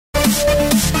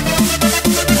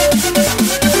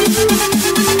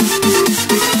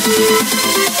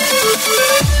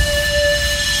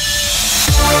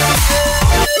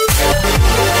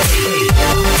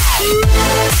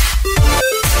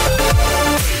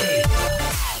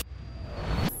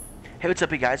Hey, what's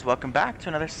up, you guys? Welcome back to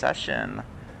another session.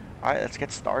 Alright, let's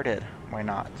get started. Why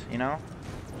not, you know?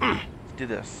 Let's do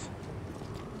this.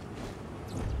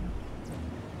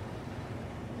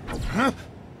 Huh?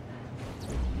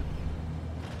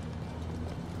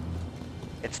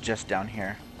 It's just down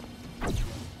here.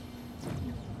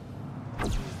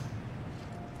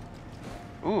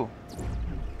 Ooh.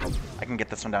 I can get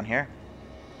this one down here.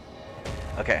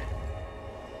 Okay.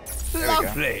 There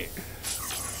Lovely.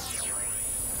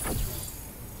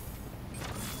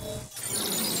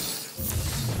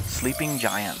 Sleeping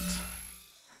Giant.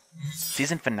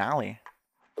 Season finale.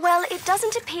 Well, it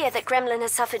doesn't appear that Gremlin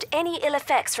has suffered any ill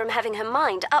effects from having her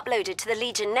mind uploaded to the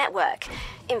Legion network.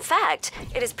 In fact,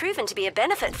 it has proven to be a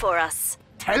benefit for us.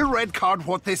 Tell Redcard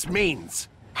what this means.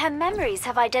 Her memories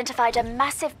have identified a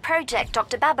massive project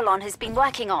Dr. Babylon has been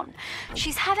working on.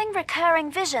 She's having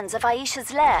recurring visions of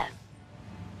Aisha's lair.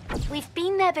 We've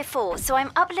been there before, so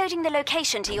I'm uploading the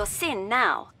location to your SIN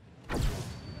now.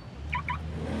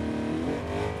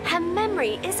 Her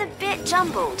memory is a bit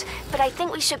jumbled, but I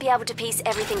think we should be able to piece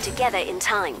everything together in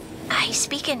time. I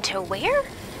speak into where?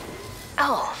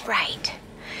 Oh, right.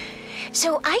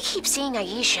 So I keep seeing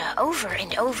Aisha over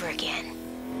and over again.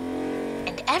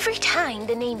 And every time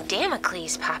the name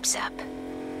Damocles pops up.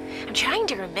 I'm trying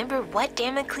to remember what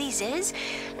Damocles is,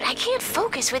 but I can't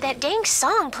focus with that dang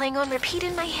song playing on repeat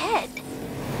in my head.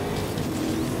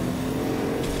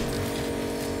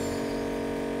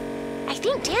 I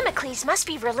think Damocles must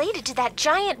be related to that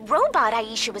giant robot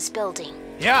Aisha was building.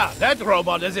 Yeah, that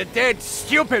robot is a dead,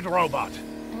 stupid robot.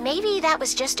 Maybe that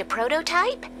was just a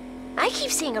prototype? I keep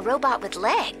seeing a robot with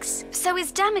legs. So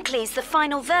is Damocles the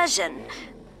final version?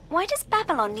 Why does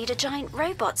Babylon need a giant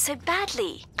robot so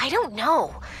badly? I don't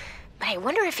know, but I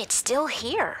wonder if it's still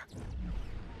here.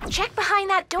 Check behind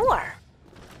that door.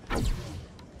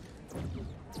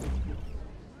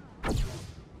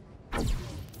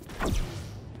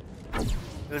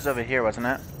 It was over here, wasn't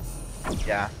it?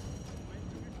 Yeah.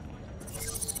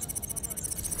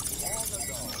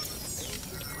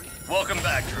 Welcome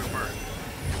back, Trooper.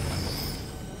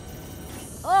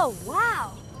 Oh,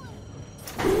 wow!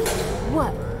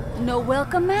 What? No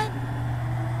welcome mat?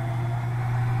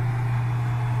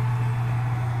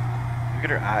 Look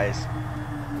at her eyes.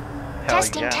 Hell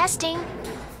Testing, yeah. testing.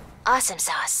 Awesome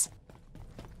sauce.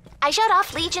 I shut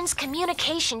off Legion's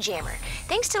communication jammer,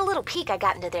 thanks to the little peek I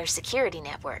got into their security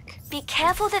network. Be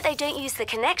careful that they don't use the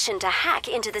connection to hack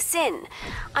into the SIN.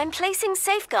 I'm placing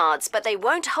safeguards, but they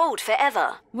won't hold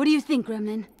forever. What do you think,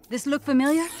 Gremlin? This look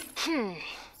familiar?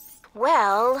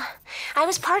 Well, I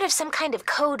was part of some kind of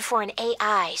code for an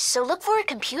AI, so look for a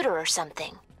computer or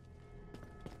something.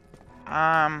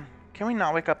 Can we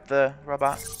not wake up the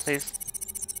robot, please?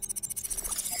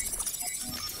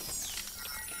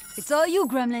 It's all you,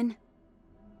 Gremlin.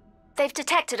 They've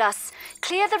detected us.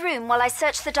 Clear the room while I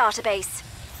search the database.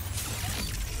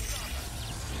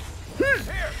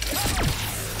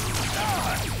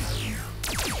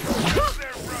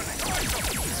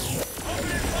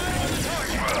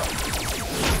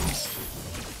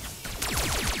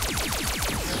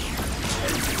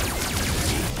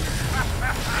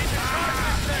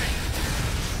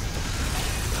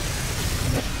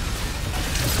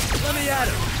 Let me at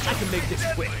him. I can make this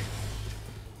quick.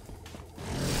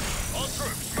 All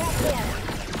troops, go forward.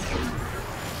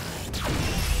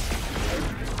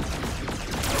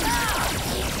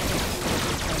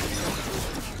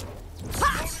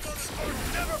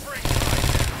 Never break.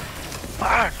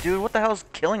 Fuck, dude, what the hell's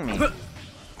killing me?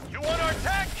 You want our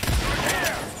tech?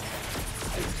 Here.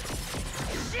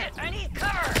 Shit, I need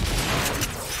cover.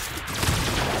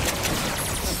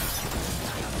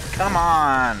 Come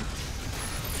on.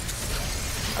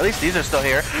 At least these are still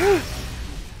here.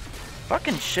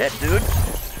 Fucking shit, dude.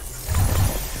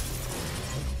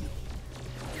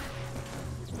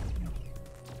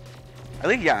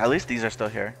 At least these are still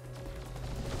here.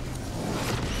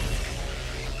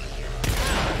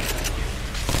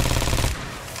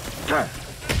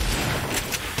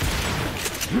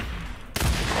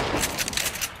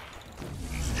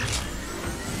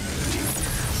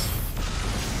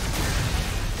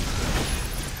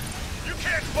 You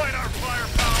can't fight our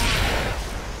firepower.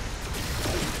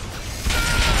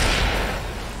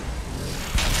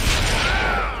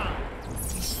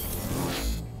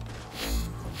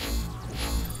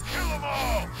 Kill them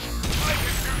all. I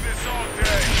can do this all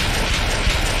day.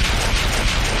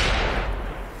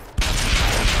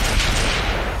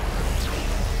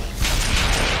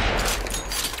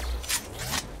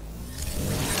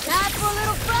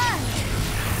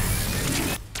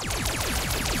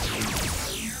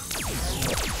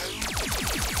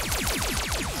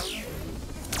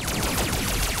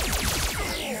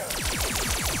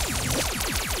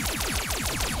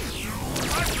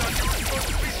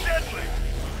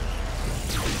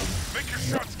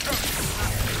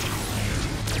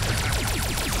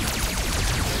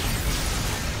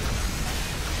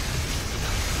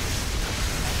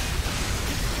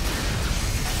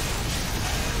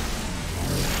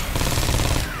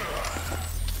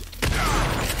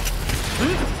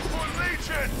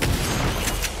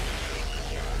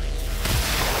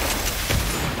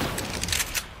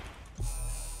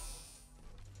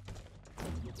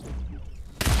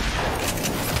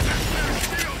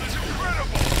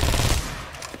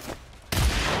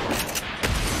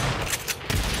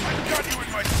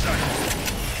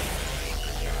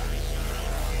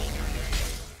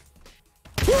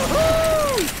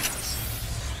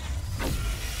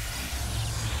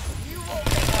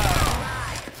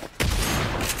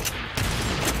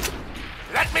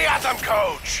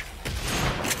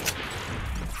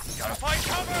 Gotta find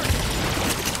cover!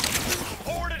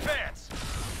 Forward advance!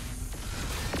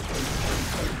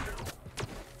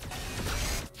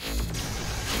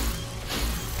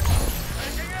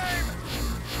 Taking aim!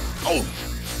 Oh!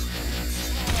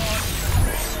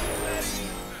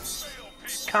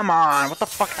 Come on, what the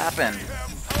fuck happened?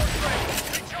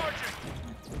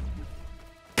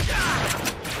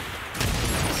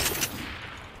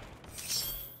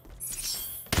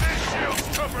 This shield's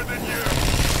tougher than you!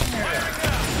 Firing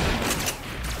now!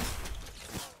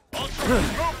 Ultra,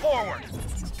 move forward!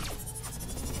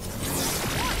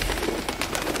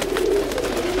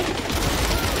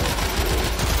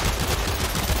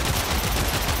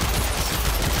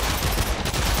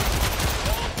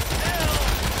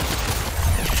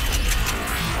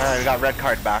 Alright, we got red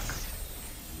card back.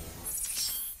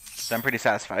 So I'm pretty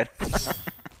satisfied.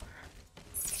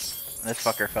 This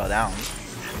fucker fell down.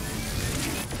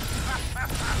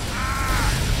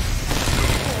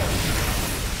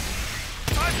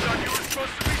 I thought you were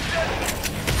supposed to be dead!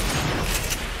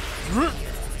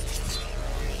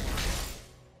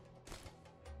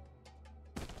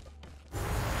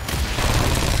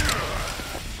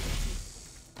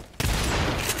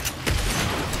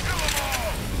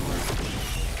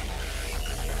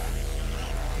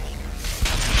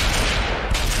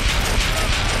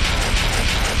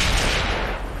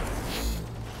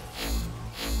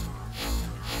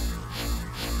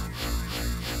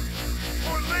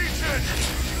 For Legion!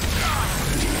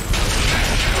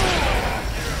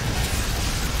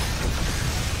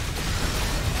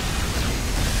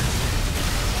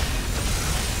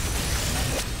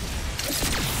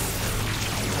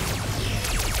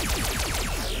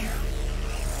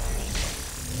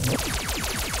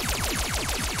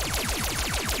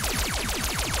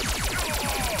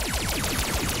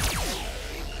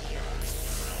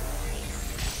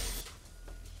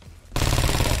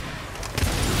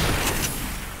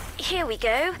 Here we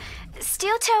go.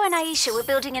 Steel Toe and Aisha were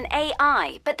building an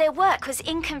AI, but their work was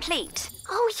incomplete.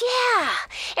 Oh, yeah.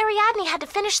 Ariadne had to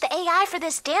finish the AI for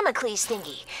this Damocles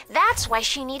thingy. That's why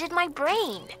she needed my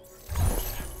brain.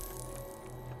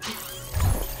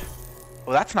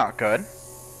 Well, that's not good.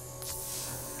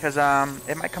 Because,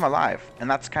 it might come alive, and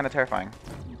that's kind of terrifying.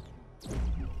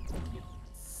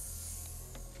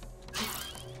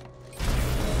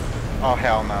 Oh,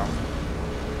 hell no.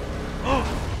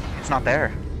 It's not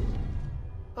there.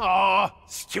 Aw,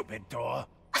 stupid door.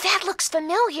 That looks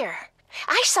familiar.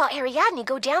 I saw Ariadne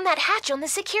go down that hatch on the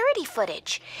security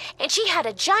footage. And she had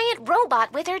a giant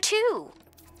robot with her, too.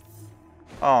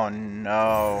 Oh,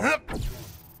 no.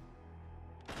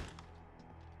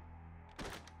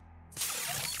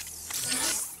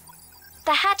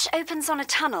 The hatch opens on a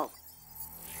tunnel.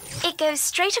 It goes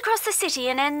straight across the city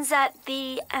and ends at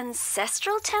the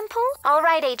Ancestral Temple? All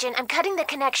right, Agent, I'm cutting the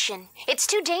connection. It's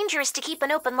too dangerous to keep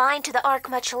an open line to the Ark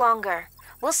much longer.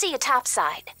 We'll see you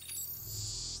topside.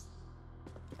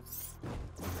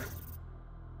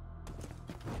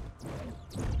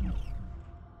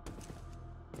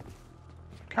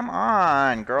 Come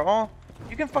on, girl.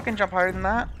 You can fucking jump higher than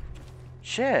that.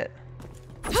 Shit.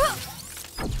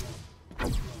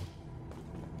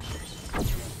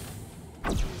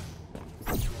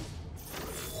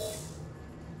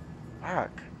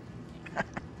 Fuck.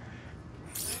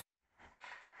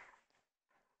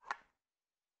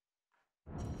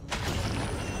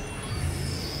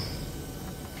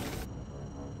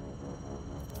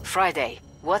 Friday,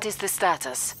 what is the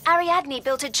status? Ariadne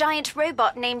built a giant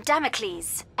robot named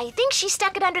Damocles. I think she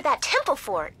stuck it under that temple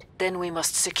fort. Then we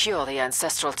must secure the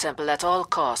Ancestral Temple at all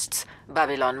costs.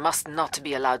 Babylon must not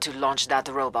be allowed to launch that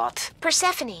robot.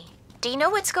 Persephone, do you know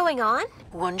what's going on?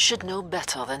 One should know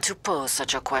better than to pose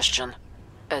such a question.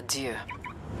 Adieu.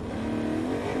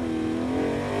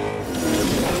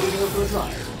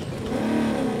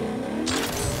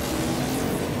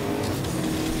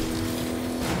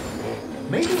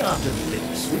 Maybe after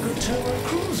this we could tow a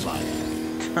cruise line.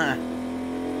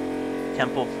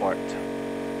 Temple fort.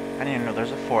 I didn't even know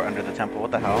there's a fort under the temple.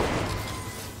 What the hell?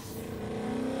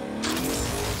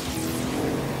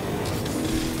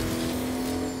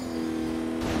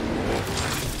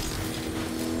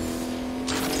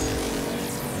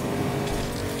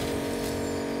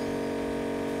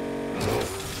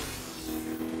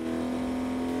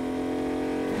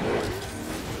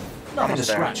 Nothing a Almost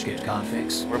there. scratch kit can't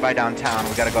fix. We're by downtown.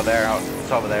 We gotta go there. Oh,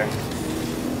 it's over there.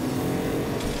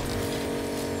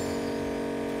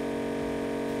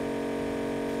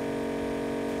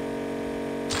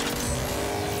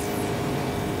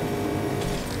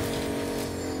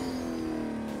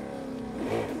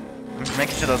 I'm just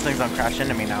making sure those things don't crash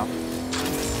into me now.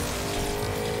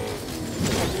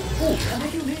 Oh, And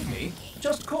if you need me,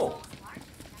 just call.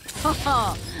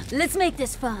 Let's make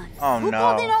this fun. Oh Who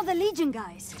called in no. all the Legion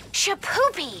guys?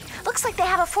 Shapoopy! Looks like they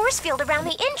have a force field around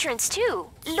the entrance, too.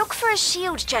 Look for a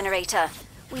shield generator.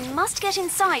 We must get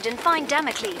inside and find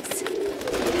Damocles.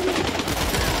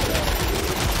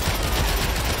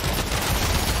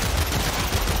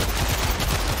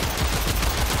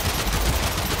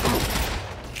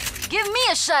 Give me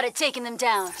a shot at taking them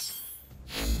down.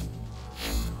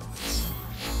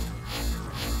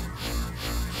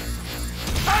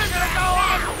 I'm gonna go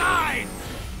outside!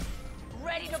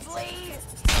 Ready to bleed?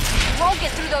 Won't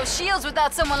get through those shields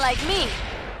without someone like me.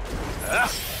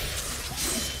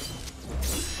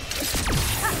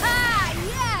 Ha-ha!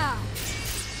 Yeah!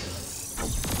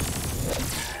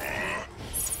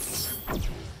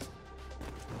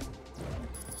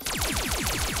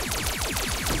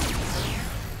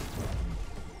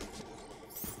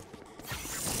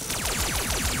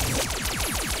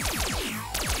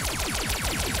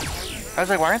 I was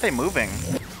like, why aren't they moving?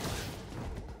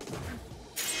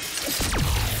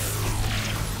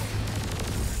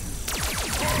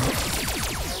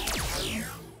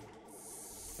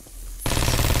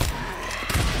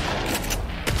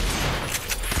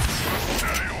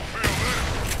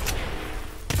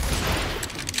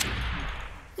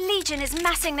 Legion is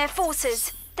massing their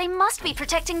forces. They must be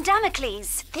protecting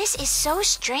Damocles. This is so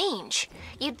strange.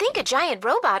 You'd think a giant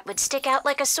robot would stick out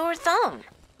like a sore thumb.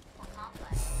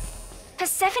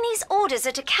 Persephone's orders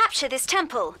are to capture this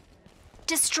temple.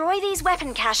 Destroy these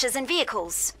weapon caches and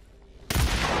vehicles.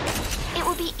 It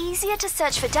will be easier to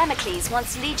search for Damocles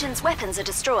once Legion's weapons are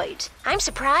destroyed. I'm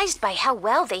surprised by how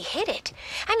well they hit it.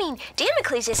 I mean,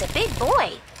 Damocles is a big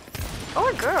boy.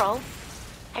 Or girl.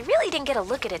 I really didn't get a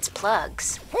look at its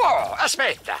plugs. Whoa,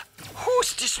 aspetta.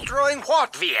 Who's destroying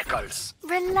what vehicles?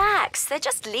 Relax, they're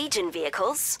just Legion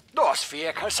vehicles. Those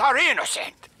vehicles are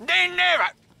innocent. They never...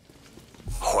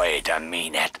 Wait a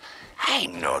minute. I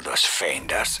know those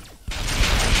fenders.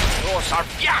 Those are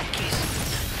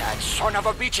Yankees. That son of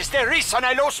a bitch is the reason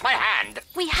I lost my hand.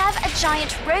 We have a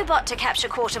giant robot to capture,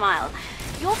 Quarter Mile.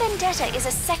 Your vendetta is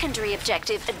a secondary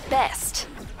objective at best.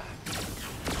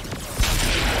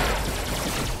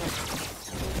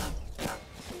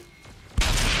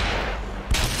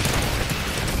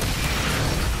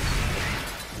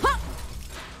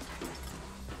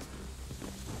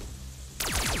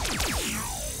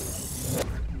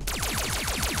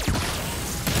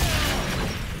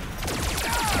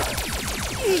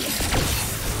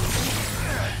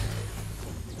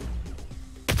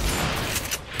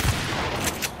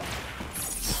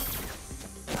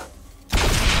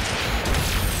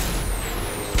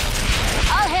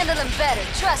 I'll handle them better,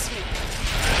 trust me.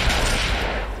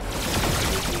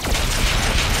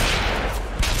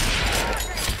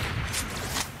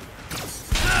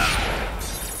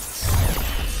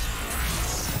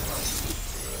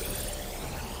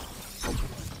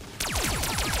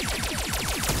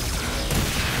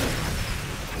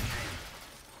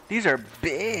 These are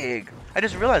big. I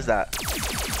just realized that.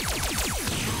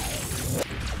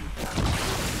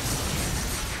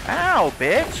 Ow,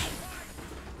 bitch.